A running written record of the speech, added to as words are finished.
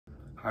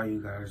How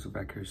you guys are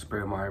back here,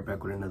 Spare Meyer,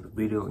 back with another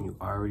video, and you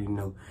already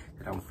know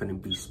that I'm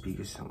finna be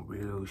speaking some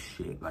real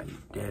shit, like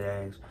dead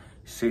ass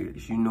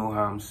serious. You know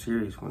how I'm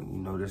serious when you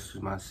know this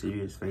is my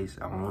serious face.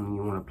 I don't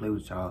even want to play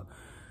with y'all,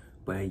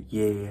 but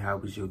yeah, how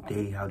was your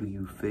day? How do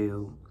you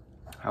feel?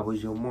 How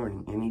was your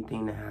morning?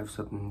 Anything that have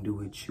something to do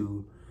with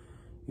you,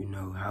 you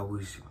know, how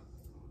was,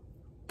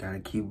 gotta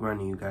keep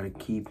running, you gotta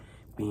keep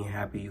being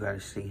happy, you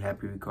gotta stay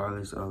happy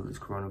regardless of this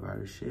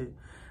coronavirus shit.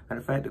 Matter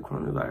of fact, the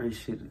coronavirus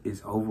shit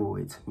is over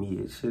with to me.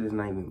 This shit is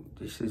not even,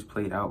 this shit's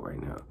played out right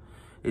now.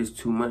 It's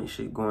too much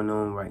shit going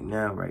on right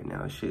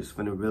now. Shit's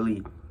finna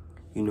really,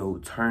 you know,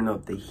 turn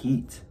up the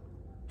heat.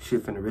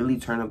 Shit finna really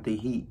turn up the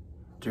heat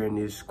during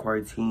this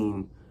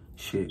quarantine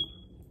shit.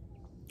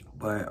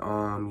 But,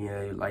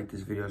 yeah, like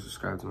this video,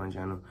 subscribe to my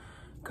channel.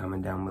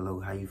 Comment down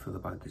below how you feel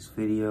about this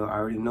video. I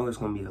already know it's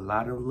gonna be a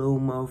lot of little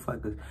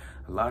motherfuckers,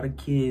 a lot of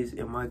kids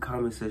in my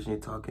comment section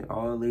talking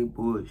all they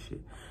bullshit.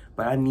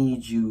 But I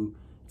need you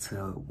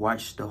to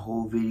watch the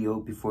whole video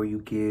before you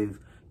give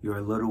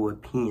your little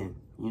opinion,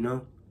 you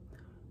know?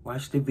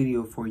 Watch the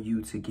video for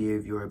you to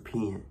give your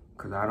opinion.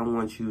 Because I don't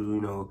want you to,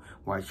 you know,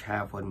 watch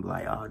half of it and be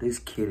like, oh, this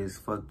kid is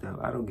fucked up.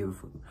 I don't give a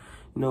fuck.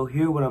 You know,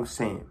 hear what I'm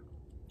saying.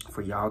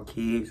 For y'all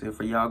kids and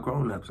for y'all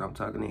grown-ups. I'm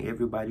talking to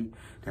everybody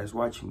that's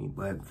watching me.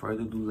 But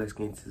further ado, let's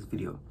get into this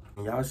video.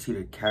 And y'all see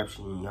the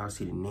caption, y'all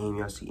see the name,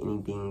 y'all see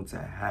anything to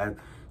have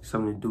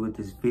something to do with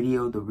this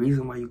video. The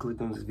reason why you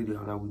clicked on this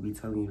video, now we be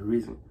telling you the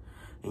reason.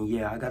 And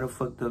yeah, I got a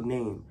fucked up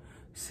name.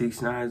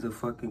 6ix9ine is a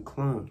fucking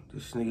clone.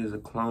 This nigga is a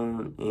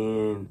clone,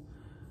 and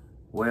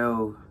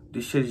well,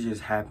 this shit is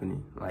just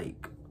happening.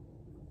 Like,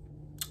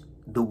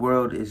 the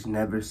world is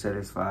never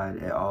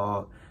satisfied at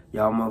all.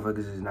 Y'all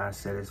motherfuckers is not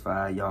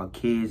satisfied. Y'all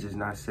kids is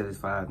not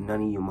satisfied.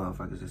 None of you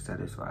motherfuckers is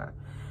satisfied.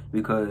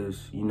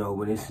 Because, you know,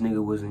 when this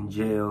nigga was in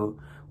jail,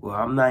 well,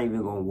 I'm not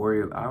even gonna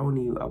worry. I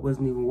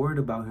wasn't even worried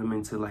about him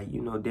until, like, you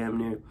know, damn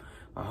near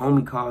my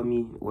homie called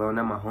me. Well,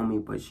 not my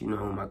homie, but, you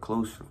know, my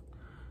close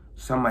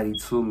somebody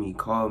to me,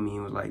 called me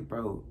and was like,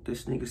 bro,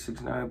 this nigga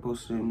 6ix9ine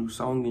posted a new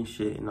song and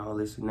shit and all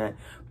this and that.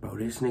 Bro,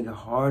 this nigga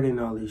hard and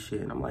all this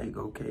shit. And I'm like,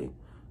 okay,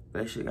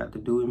 that shit got to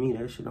do with me.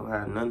 That shit don't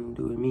have nothing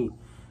to do with me.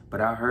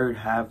 But I heard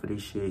half of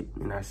this shit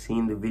and I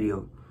seen the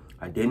video.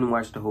 I didn't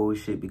watch the whole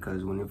shit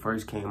because when it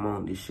first came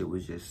on, this shit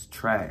was just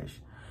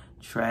trash.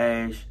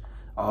 Trash.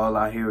 All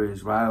I hear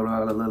is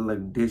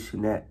like this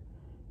and that.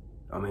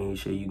 I mean,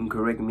 shit, you can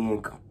correct me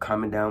and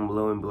comment down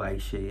below and be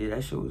like, shit, yeah,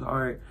 that shit was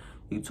hard.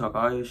 You talk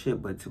all your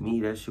shit, but to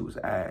me, that shit was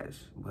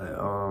ass. But,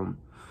 I'm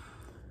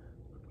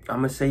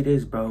gonna say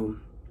this, bro.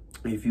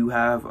 If you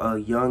have a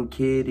young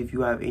kid, if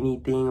you have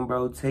anything,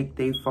 bro, take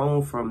their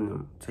phone from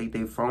them. Take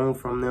their phone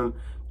from them.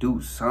 Do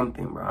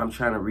something, bro. I'm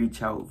trying to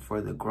reach out for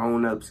the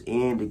grown-ups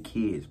and the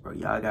kids, bro.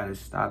 Y'all gotta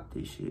stop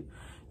this shit.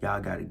 Y'all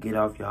gotta get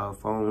off y'all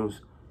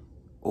phones.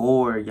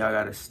 Or y'all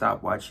gotta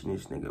stop watching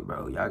this nigga,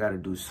 bro. Y'all gotta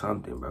do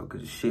something, bro,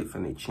 because shit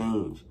finna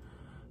change.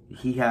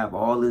 He have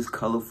all this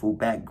colorful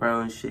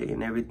background shit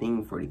and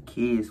everything for the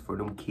kids, for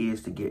them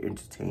kids to get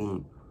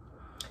entertained.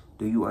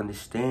 Do you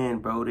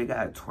understand, bro? They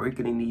got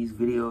twerking in these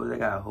videos. They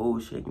got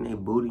hoes shaking their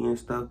booty and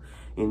stuff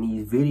in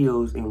these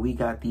videos. And we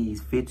got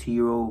these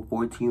 15-year-old,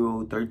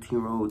 14-year-old,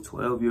 13-year-old,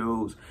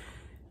 12-year-olds,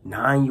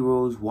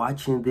 9-year-olds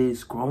watching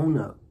this grown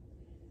up.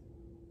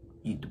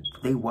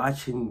 They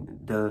watching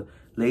the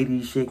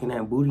ladies shaking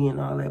that booty and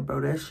all that,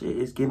 bro. That shit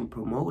is getting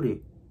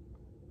promoted.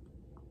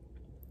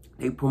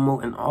 They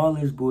promoting all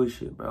this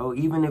bullshit, bro.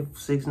 Even if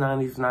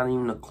 6ix9ine is not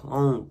even a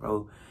clone,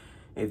 bro.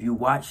 If you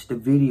watch the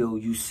video,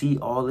 you see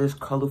all this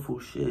colorful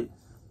shit.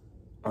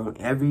 On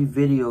every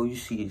video, you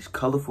see this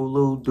colorful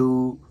little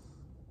dude.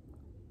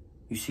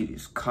 You see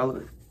this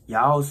color.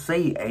 Y'all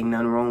say ain't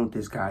nothing wrong with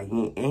this guy.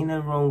 Ain't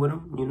nothing wrong with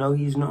him. You know,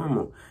 he's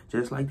normal.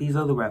 Just like these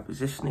other rappers.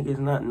 This nigga is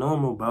not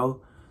normal,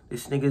 bro.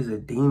 This nigga is a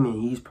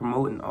demon. He's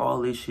promoting all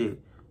this shit.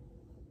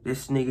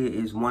 This nigga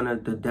is one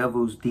of the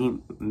devil's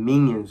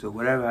minions, or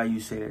whatever how you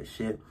say that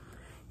shit.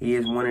 He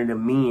is one of the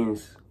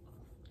minions,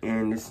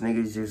 and this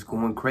nigga is just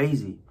going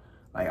crazy.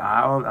 Like,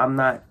 I'm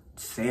not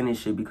saying this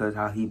shit because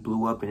how he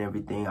blew up and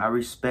everything. I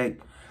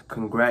respect,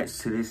 congrats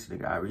to this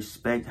nigga. I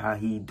respect how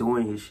he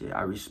doing his shit.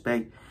 I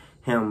respect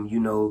him,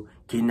 you know,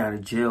 getting out of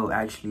jail,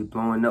 actually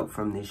blowing up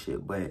from this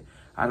shit. But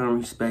I don't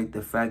respect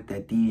the fact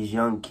that these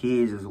young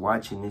kids is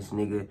watching this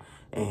nigga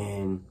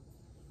and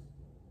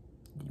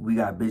we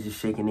got bitches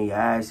shaking their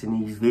ass in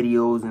these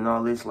videos and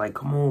all this. Like,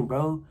 come on,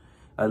 bro.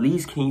 At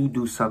least can you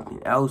do something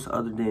else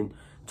other than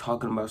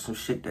talking about some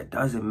shit that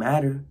doesn't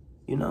matter,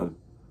 you know?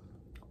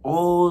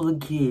 All the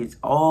kids,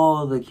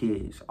 all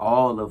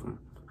of them.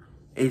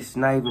 It's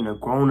not even the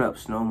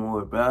grown-ups no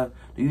more, bro.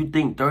 Do you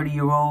think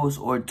 30-year-olds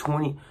or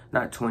 20,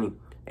 not 20,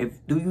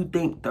 do you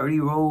think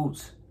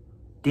 30-year-olds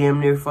damn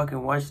near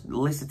fucking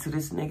listen to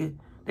this nigga?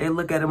 They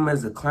look at him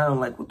as a clown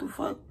like, what the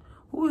fuck?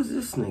 Who is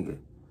this nigga?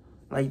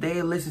 Like,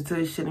 they listen to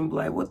this shit and be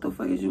like, what the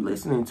fuck is you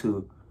listening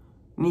to?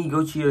 You need to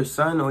go to your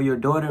son or your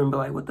daughter and be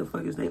like, what the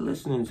fuck is they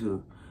listening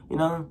to? You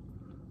know?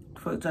 What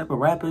the fuck type of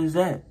rapper is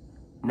that?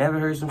 Never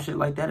heard some shit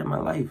like that in my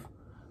life.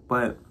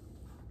 But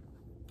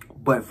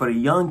But for the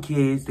young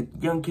kids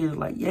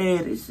like,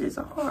 yeah, this shit's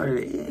hard.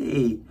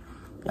 Hey,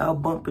 y'all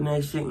bumping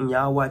that shit and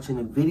y'all watching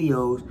the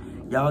videos.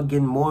 Y'all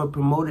getting more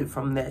promoted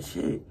from that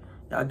shit.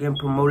 Y'all getting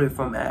promoted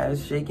from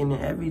ass shaking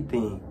and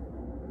everything.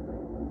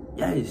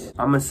 Yes,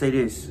 I'm gonna say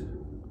this.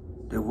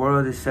 The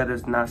world is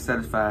not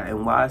satisfied.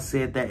 And why I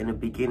said that in the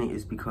beginning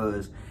is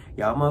because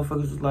y'all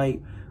motherfuckers was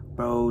like,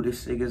 bro,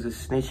 this nigga's a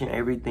snitch and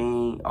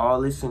everything, all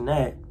this and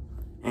that.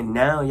 And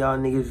now y'all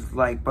niggas is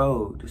like,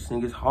 bro, this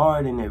nigga's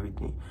hard and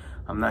everything.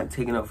 I'm not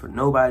taking up for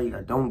nobody.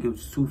 I don't give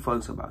two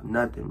fucks about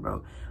nothing,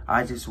 bro.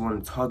 I just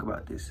want to talk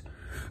about this.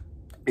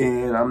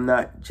 And I'm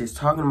not just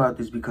talking about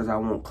this because I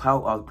want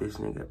clout off this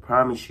nigga. I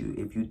promise you.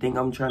 If you think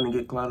I'm trying to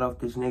get clout off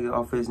this nigga,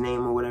 off his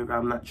name or whatever,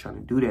 I'm not trying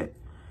to do that.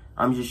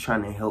 I'm just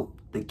trying to help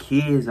the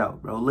kids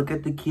out, bro. Look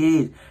at the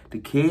kids. The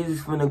kids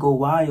is finna go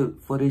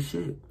wild for this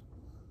shit.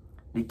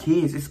 The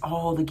kids, it's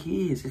all the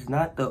kids. It's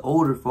not the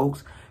older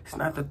folks. It's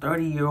not the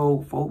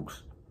 30-year-old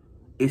folks.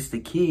 It's the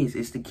kids.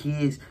 It's the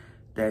kids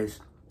that's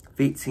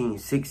 15,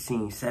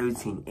 16,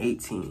 17,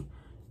 18.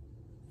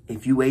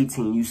 If you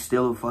 18, you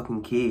still a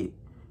fucking kid.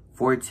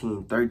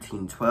 14,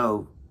 13,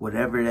 12,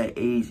 whatever that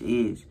age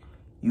is,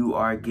 you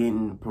are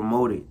getting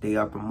promoted. They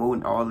are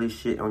promoting all this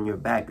shit on your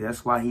back.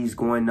 That's why he's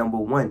going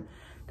 #1.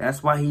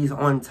 That's why he's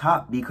on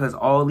top, because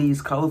all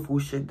these colorful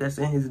shit that's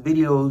in his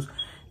videos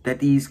that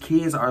these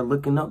kids are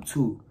looking up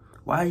to.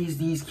 Why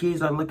these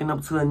kids are looking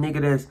up to a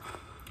nigga that's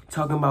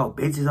talking about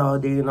bitches all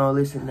day and all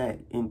this and that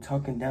and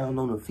talking down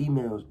on the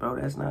females, bro?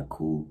 That's not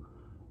cool.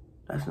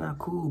 That's not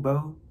cool,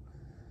 bro.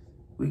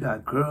 We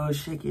got girls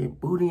shaking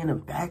booty in the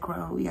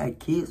background. We got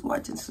kids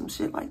watching some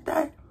shit like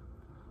that.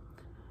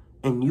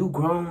 And you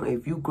grown,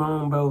 if you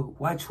grown, bro,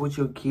 watch what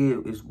your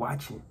kid is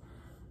watching.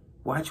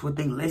 Watch what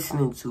they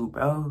listening to,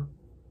 bro.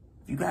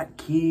 If you got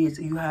kids,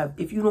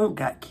 if you don't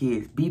got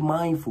kids, be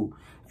mindful.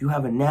 If you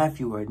have a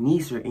nephew or a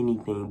niece or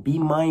anything, be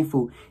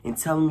mindful and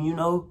tell them, you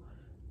know,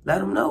 let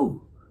them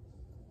know.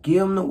 Give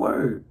them the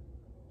word.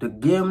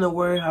 Give them the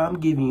word how I'm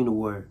giving you the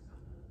word.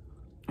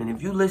 And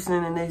if you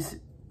listening to this,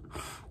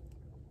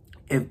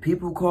 if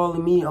people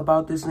calling me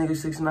about this nigga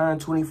 6ix9ine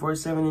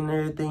 24/7 and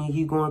everything,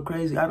 he going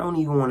crazy, I don't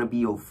even want to be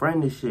your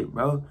friend and shit,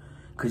 bro.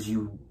 Cause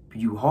you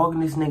hogging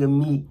this nigga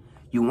meat.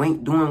 You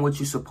ain't doing what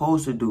you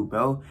supposed to do,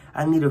 bro.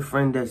 I need a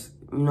friend that's,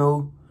 you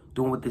know,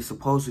 doing what they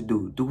supposed to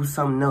do. Do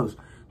something else.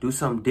 Do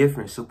something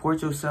different.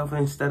 Support yourself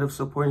instead of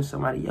supporting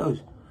somebody else.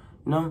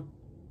 You know?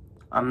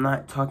 I'm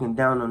not talking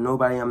down on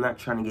nobody. I'm not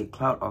trying to get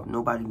clout off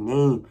nobody's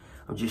name.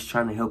 I'm just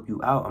trying to help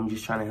you out. I'm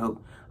just trying to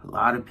help a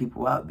lot of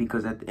people out,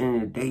 because at the end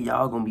of the day,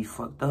 y'all gonna be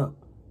fucked up.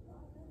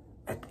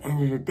 At the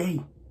end of the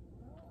day,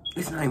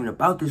 it's not even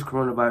about this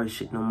coronavirus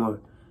shit no more.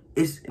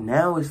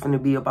 Now it's gonna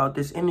be about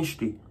this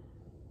industry.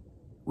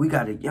 We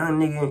got a young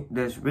nigga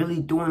that's really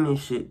doing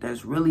this shit.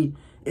 That's really,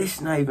 it's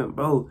not even,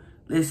 bro,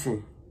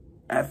 listen.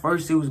 At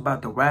first, it was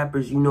about the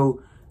rappers, you know,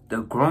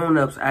 the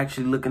grown-ups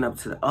actually looking up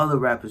to the other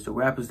rappers, the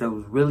rappers that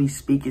was really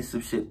speaking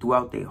some shit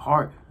throughout their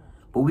heart.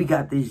 But we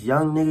got this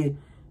young nigga,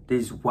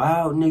 this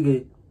wild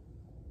nigga,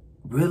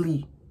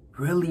 really,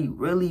 really,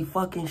 really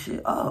fucking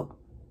shit up.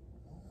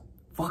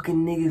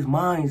 Fucking niggas'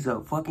 minds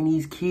up. Fucking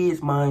these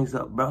kids' minds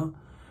up, bro.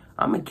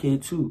 I'm a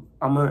kid too.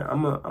 I'm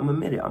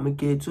admit it. I'm a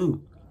kid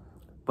too.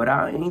 But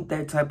I ain't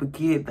that type of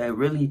kid that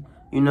really,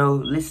 you know,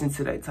 listen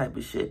to that type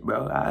of shit,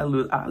 bro. I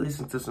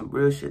listen to some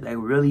real shit that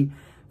really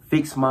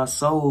fix my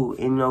soul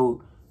and, you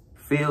know,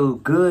 feel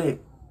good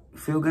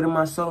in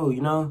my soul,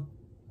 you know.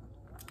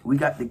 We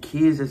got the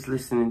kids that's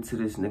listening to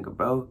this nigga,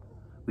 bro.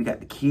 We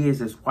got the kids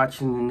that's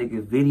watching the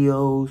nigga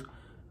videos.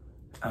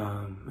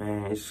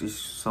 Man, it's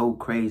just so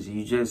crazy.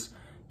 You just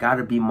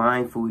gotta be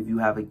mindful. If you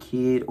have a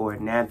kid or a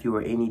nephew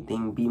or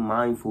anything, be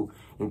mindful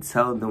and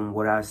tell them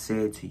what I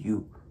said to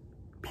you.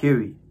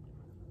 Period.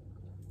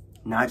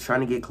 Not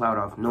trying to get clout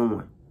off no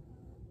one.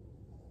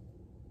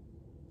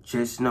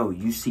 Just know,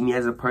 you see me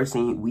as a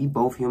person. We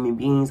both human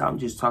beings. I'm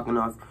just talking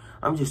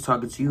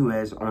to you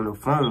as on the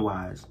phone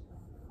wise.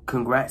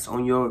 Congrats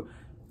on your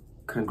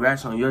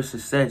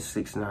success,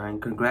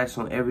 6ix9ine. Congrats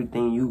on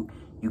everything you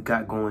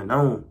got going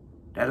on.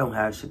 That don't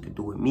have shit to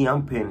do with me.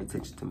 I'm paying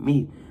attention to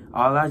me.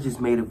 I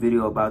just made a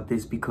video about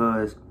this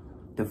because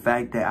the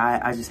fact that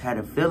I just had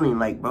a feeling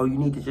like, bro, you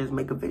need to just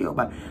make a video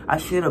about it. I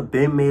should have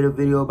been made a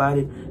video about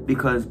it,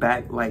 because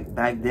back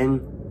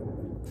then,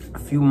 a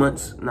few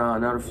months,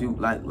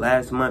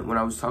 last month when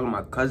I was talking to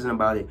my cousin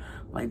about it,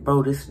 like,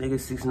 bro, this nigga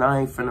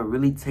 6ix9ine finna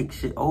really take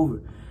shit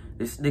over.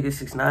 This nigga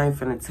 6ix9ine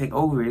finna take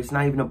over. It's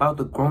not even about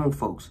the grown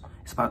folks.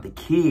 It's about the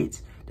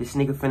kids. This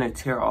nigga finna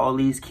tear all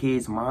these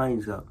kids'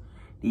 minds up.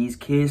 These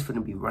kids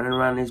finna be running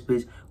around this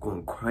bitch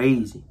going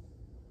crazy.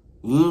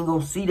 You ain't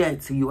gonna see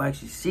that till you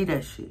actually see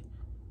that shit.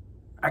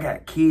 I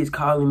got kids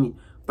calling me,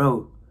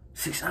 bro,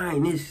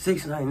 6ix9ine this,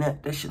 6ix9ine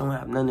that. That shit don't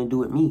have nothing to do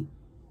with me.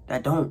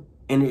 That don't.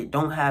 And it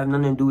don't have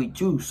nothing to do with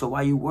you. So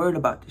why you worried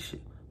about this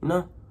shit? You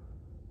know?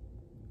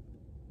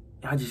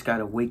 Y'all just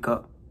gotta wake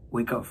up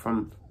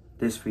from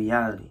this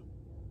reality.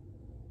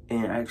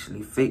 And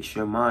actually fix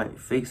your mind.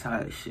 Fix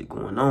how this shit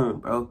going on,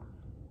 bro.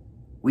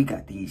 We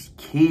got these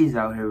kids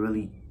out here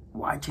really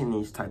watching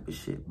this type of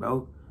shit,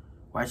 bro.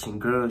 Watching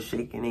girls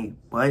shaking their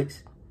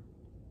butts.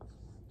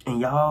 And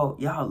y'all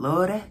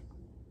love that?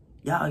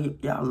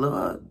 Y'all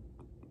love,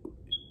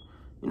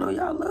 you know,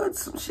 y'all love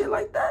some shit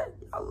like that?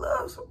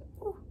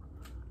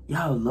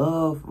 Y'all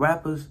love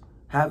rappers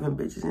having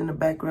bitches in the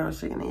background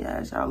shaking their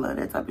ass. Y'all love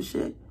that type of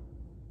shit?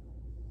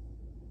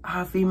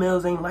 Our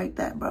females ain't like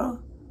that, bro.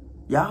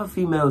 Y'all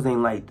females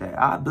ain't like that.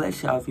 I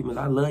bless y'all females.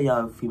 I love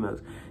y'all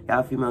females.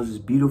 Y'all females is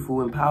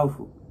beautiful and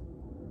powerful.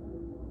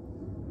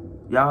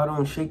 Y'all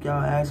don't shake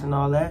y'all ass and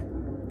all that.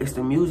 It's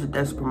the music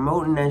that's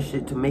promoting that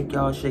shit to make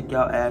y'all shake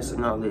y'all ass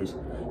and all this.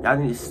 Y'all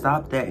need to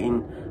stop that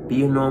and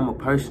be a normal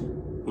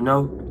person, you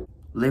know?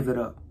 Live it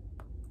up.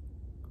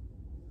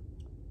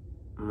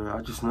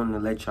 I just wanted to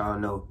let y'all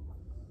know.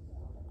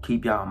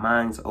 Keep y'all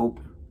minds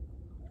open.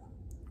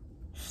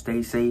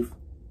 Stay safe.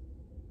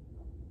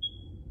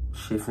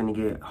 Shit finna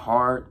get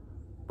hard.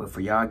 But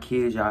for y'all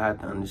kids, y'all have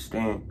to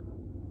understand.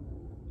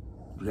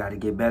 You gotta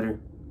get better.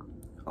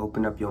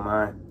 Open up your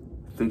mind.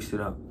 Fix it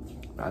up.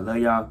 I love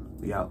y'all.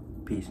 We out.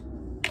 Peace.